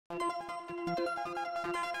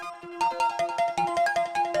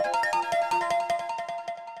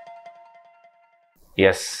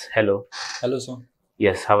Yes, hello. Hello, sir.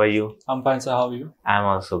 Yes, how are you? I'm fine, sir. How are you? I'm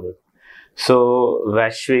also good. So,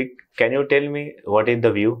 Vashwik, can you tell me what is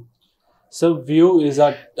the view? So, view is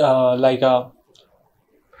a like a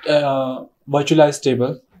virtualized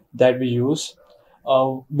table that we use,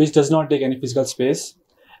 which does not take any physical space,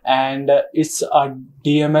 and it's a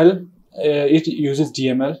DML. It uses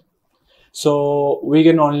DML, so we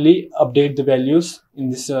can only update the values in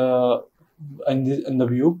this in the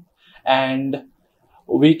view, and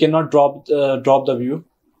we cannot drop the view,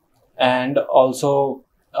 and also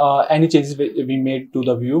any changes we made to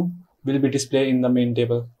the view will be displayed in the main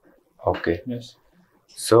table. Okay. Yes.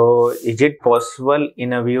 So, is it possible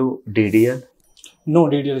in a view DDL? No,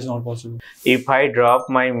 DDL is not possible. If I drop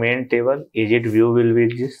my main table, is it view will be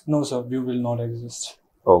exist? No, sir, view will not exist.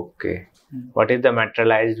 Okay. What is the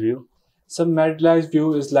materialized view? So materialized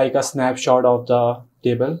view is like a snapshot of the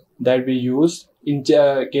table that we use in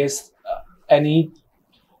case any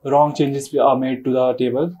wrong changes are made to the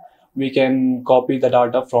table. We can copy the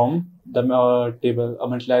data from the table, a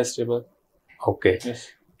materialized table. Okay.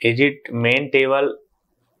 Yes. Is it main table?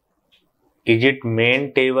 Is it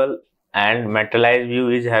main table and materialized view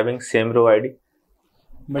is having same row ID?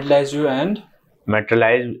 Materialized view and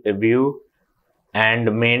Materialized view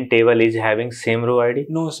and main table is having same row ID?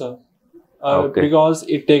 no, sir. Okay. Because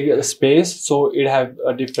it takes space, so it have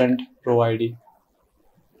a different row ID.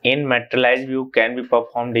 In materialized view, can we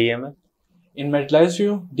perform DML? In materialized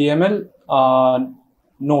view, DML,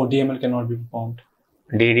 no, DML cannot be performed.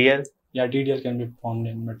 DDL? Yeah, DDL can be performed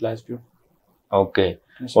in materialized view. Okay.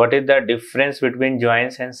 Yes. What is the difference between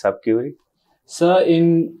joins and subquery? So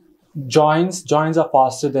in joins are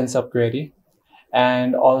faster than subquery,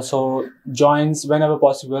 and also joins, whenever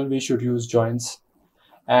possible, we should use joins,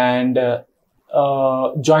 and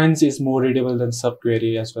joins is more readable than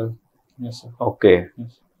subquery as well. Yes, sir. Okay.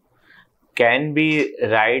 Yes. Can we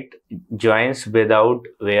write joins without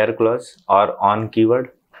where clause or on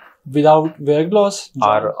keyword Without where clause?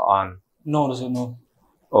 or on? No, sir, no.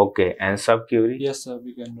 Okay. And subquery? Yes, sir,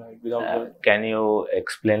 we can write without where. Can you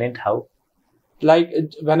explain it how? Like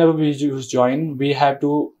whenever we use join, we have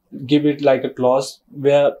to give it like a clause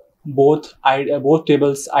where both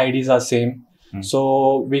tables IDs are same.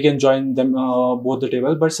 So we can join them both the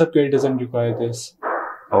table, but subquery doesn't require this.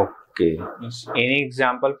 Okay. Yes. Any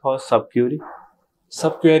example for subquery?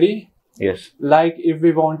 Subquery, Yes. like if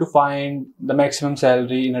we want to find the maximum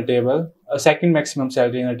salary in a table, a second maximum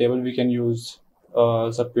salary in a table, we can use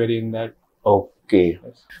subquery in that. Okay.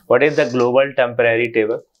 Yes. What is the global temporary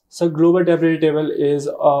table? So global temporary table is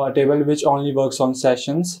a table which only works on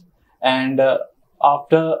sessions, and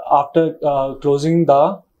after closing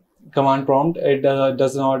the command prompt, it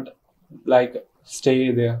does not like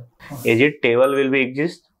stay there. Is it table will be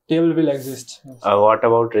exist? Table will exist. Yes. What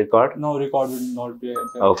about record? No, record will not be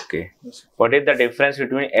there. Okay. Yes. What is the difference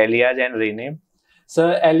between alias and rename?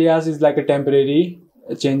 So alias is like a temporary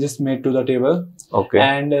changes made to the table. Okay.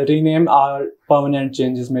 And rename are permanent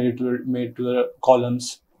changes made to the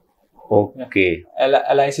columns. Okay.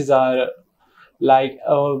 Aliases are like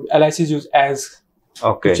aliases used as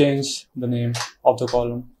Okay. to change the name of the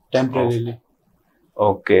column temporarily.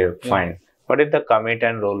 Okay, fine. What is the commit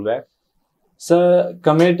and rollback? So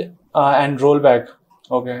commit and rollback.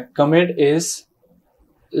 Okay, commit is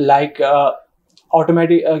like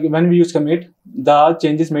automatic. When we use commit, the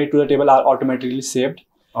changes made to the table are automatically saved.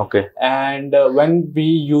 Okay. And when we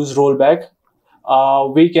use rollback,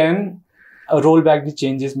 we can roll back the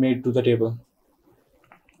changes made to the table.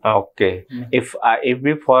 Okay. If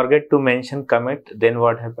we forget to mention commit, then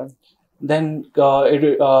what happens? Then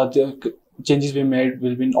the changes we made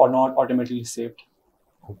will be or not automatically saved.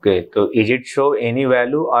 Okay. So is it show any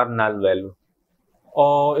value or null value?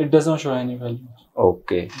 Or it does not show any value.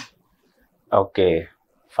 Okay. Okay.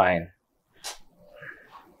 Fine.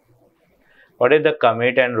 What is the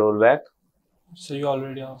commit and rollback? So you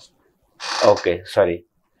already asked. Okay. Sorry.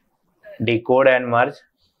 Decode and merge.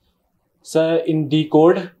 So in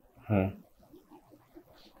decode,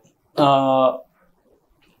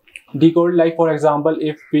 decode, like for example,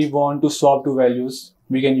 if we want to swap two values,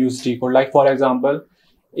 we can use decode. Like for example,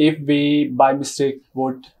 if we by mistake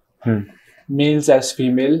put males as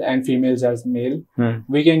female and females as male,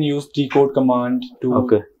 we can use decode command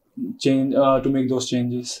to change to make those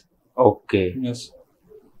changes. Okay. Yes.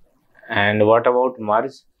 And what about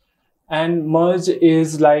merge? And merge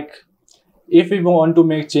is like if we want to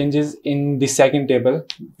make changes in the second table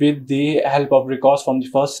with the help of records from the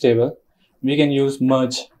first table, we can use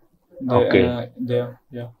merge. Okay. There.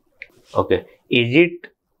 Yeah. Okay. Is it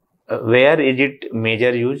Where is it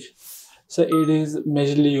major use? So it is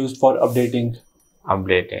majorly used for updating.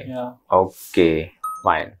 Updating. Yeah. Okay,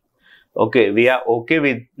 fine. Okay, we are okay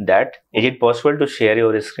with that. Is it possible to share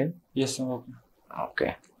your screen? Yes, sir. Okay.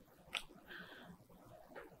 Okay.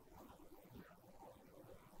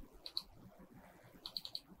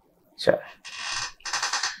 Sure.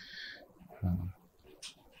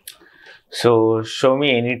 So show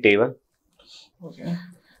me any table. Okay.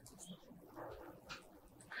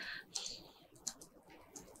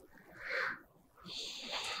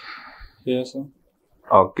 Yes, sir.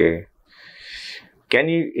 Okay.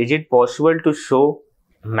 Is it possible to show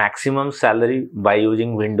maximum salary by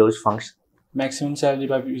using Windows function? Maximum salary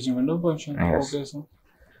by using window function. Yes. Okay, sir.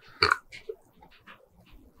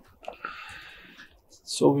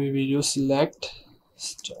 So we will use select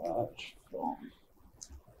start from.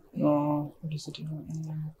 What is it?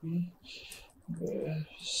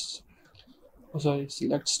 Oh, sorry.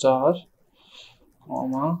 Select star,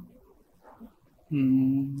 comma,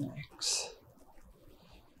 max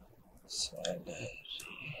salary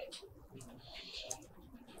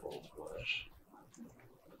over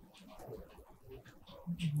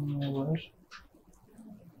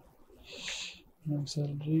max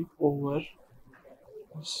salary over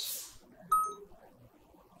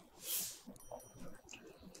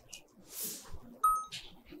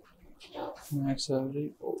max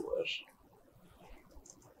salary over.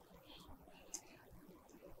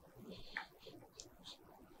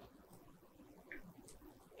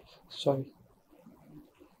 Sorry.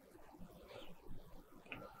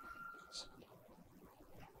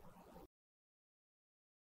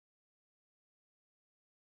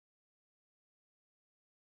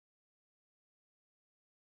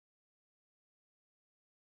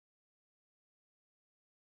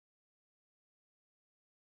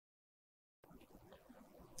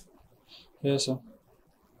 Yes, sir.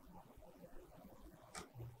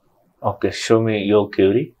 Okay, show me your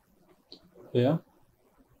query. Yeah.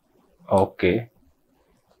 Okay,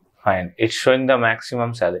 fine. It's showing the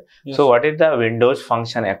maximum salary. Yes. So what is the Windows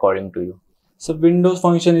function according to you? So Windows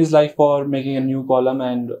function is like for making a new column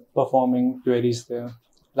and performing queries there,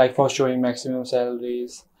 like for showing maximum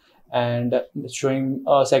salaries and showing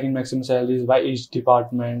second maximum salaries by each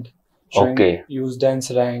department, showing Okay. use dense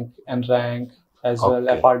rank and rank as well,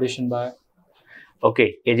 a Okay. partition by.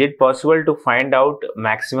 Okay, is it possible to find out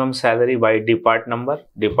maximum salary by department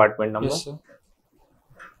number? Yes, sir.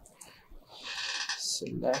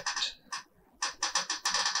 Select.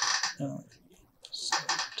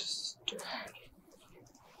 Select star.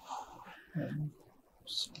 And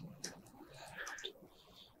select.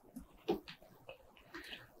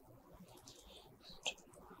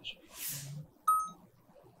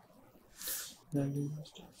 Then we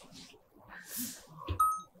must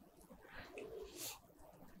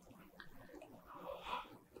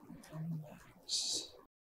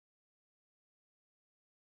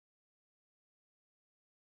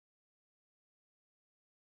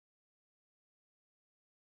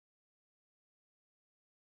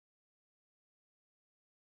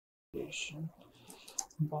partition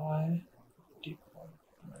by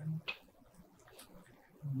department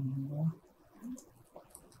number.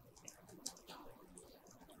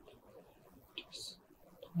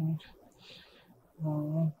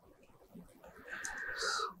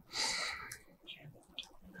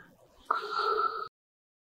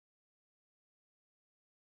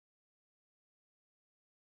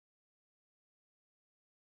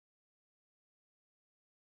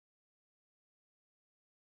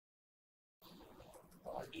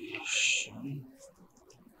 Partition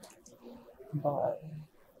by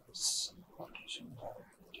partition by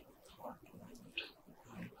department.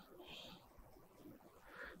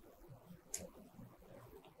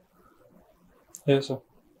 Yes, sir.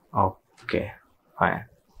 Okay, fine.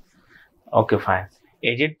 Okay, fine.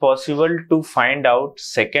 Is it possible to find out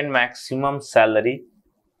second maximum salary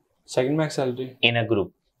Second max salary in a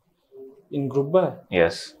group? in group by.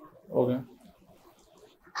 Yes. Okay.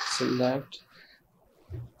 Select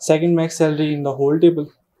second max salary in the whole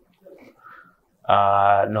table.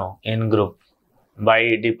 No, in group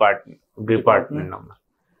by department number.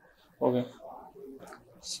 Okay.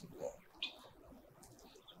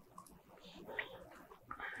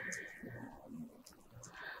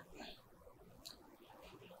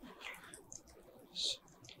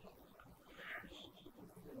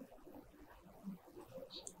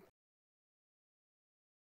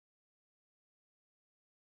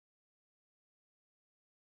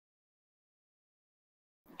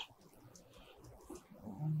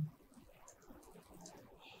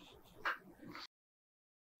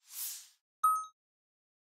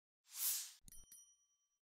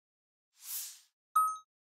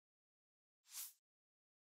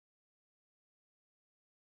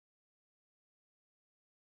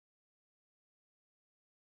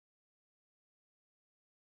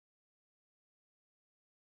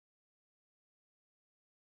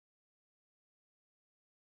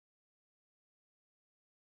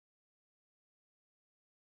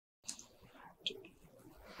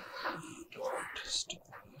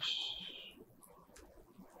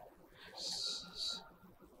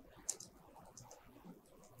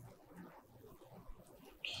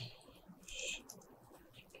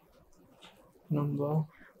 Number.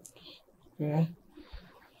 Okay.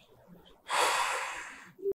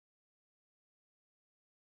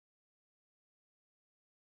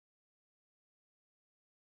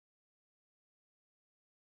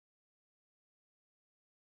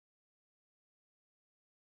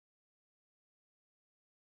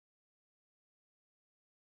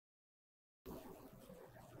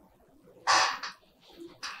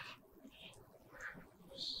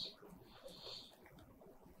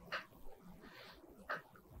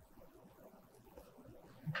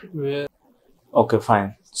 Where? Okay,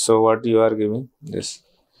 fine. So what you are giving this?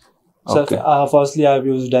 So Okay. firstly, I've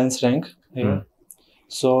used dense rank here. Hmm.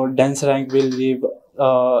 So dense rank will give.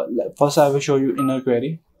 First, I will show you inner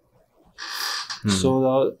query. So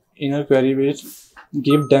the inner query will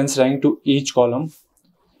give dense rank to each column.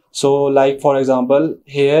 So, like for example,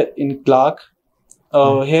 here in clerk,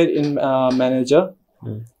 here in manager.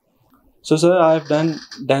 So, sir, I have done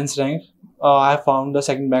dense rank. I have found the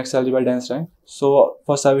second max salary by dense rank. So,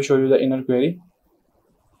 first I will show you the inner query.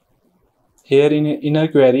 Here in inner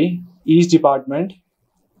query, each department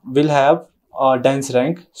will have a dense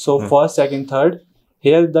rank. So, first, second, third.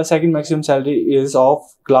 Here, the second maximum salary is of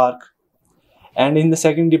clerk. And in the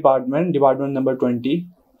second department, department number 20,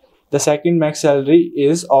 the second max salary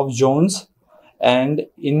is of Jones. And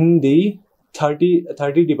in the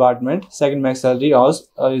 30 department, second max salary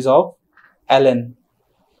is of Allen.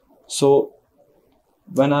 So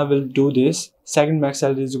when I will do this, second max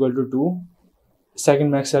salary is equal to 2.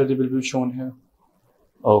 Second max salary will be shown here.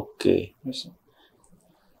 Okay. Yes, sir.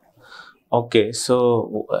 Okay.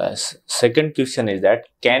 So second question is that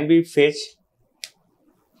can we fetch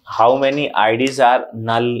how many IDs are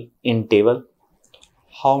null in table?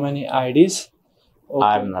 How many IDs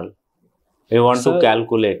Are null. We want to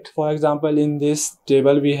calculate. For example, in this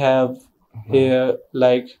table we have here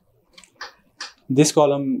like this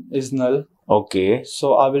column is null. Okay.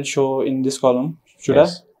 So I will show in this column. Should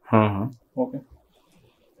Yes. I? Okay.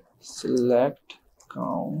 Select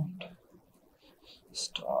count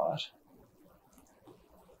star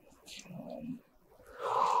from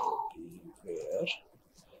where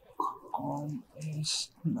com is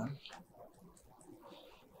null.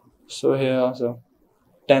 So here also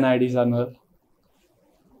 10 IDs are null.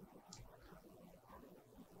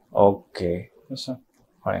 Okay. Yes, sir.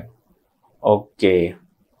 Fine. Okay.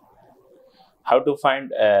 How to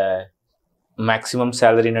find maximum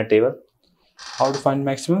salary in a table? How to find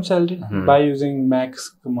maximum salary? By using max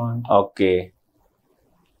command. Okay.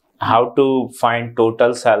 How to find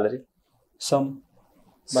total salary? Sum.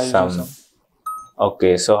 By using sum.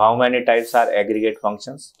 Okay. So how many types are aggregate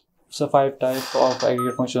functions? So 5 types of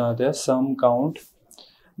aggregate functions are there: sum, count,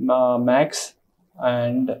 max,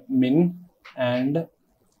 and min, and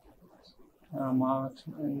max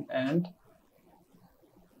and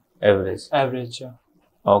Average. Average. Yeah.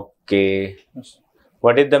 Okay. Yes.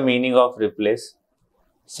 What is the meaning of replace?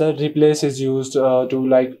 So replace is used to,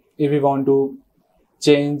 like, if we want to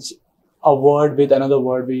change a word with another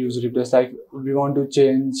word, we use replace. Like we want to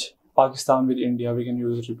change Pakistan with India, we can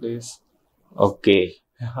use replace. Okay.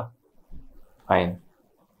 Yeah. Fine.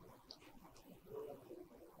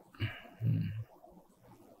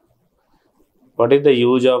 What is the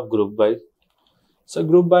use of group by? So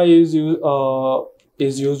group by is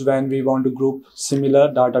used when we want to group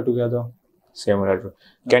similar data together. Similar.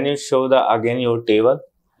 Can you show again your table,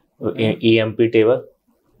 EMP table?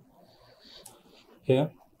 Here.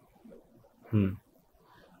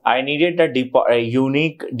 I needed a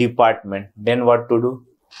unique department. Then what to do?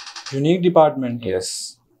 Unique department.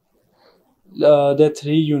 Yes. There are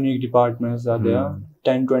 3 unique departments are there: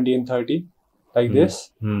 10, 20, and 30. Like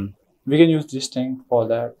this. We can use this thing for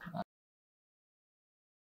that.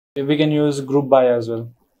 We can use group by as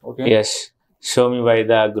well. Okay. Yes. Show me by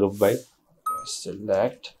the group by.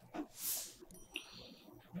 Select.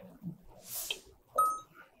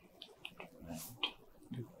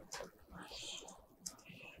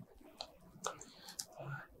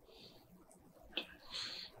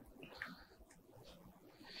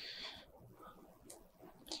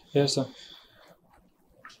 Yes, sir.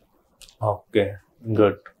 Okay.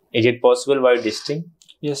 Good. Is it possible by distinct?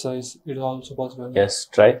 Yes, sir. It is also possible. Yes.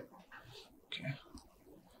 Try. Okay.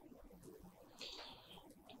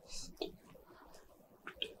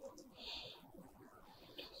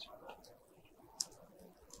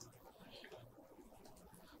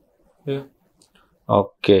 Yeah.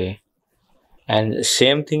 Okay. And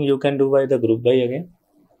same thing you can do by the group by again?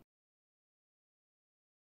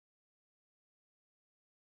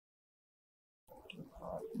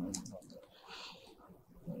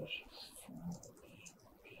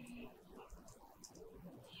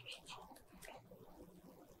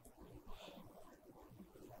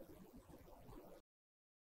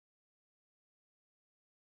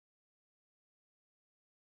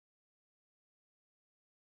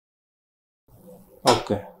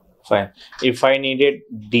 Okay, fine. If I needed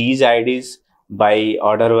these IDs by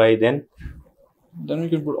order by, then we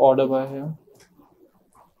can put order by here.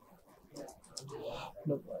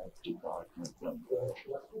 Department number.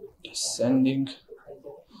 Descending.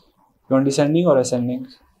 You want descending or ascending?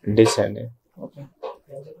 descending. Okay.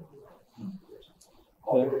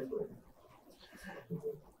 Here.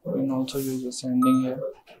 We can also use ascending here.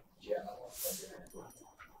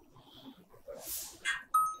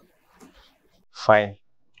 Fine.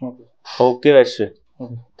 Okay. Okay, Vashwi.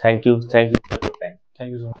 Okay. Thank you. Thank you for your time.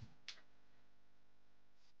 Thank you so much.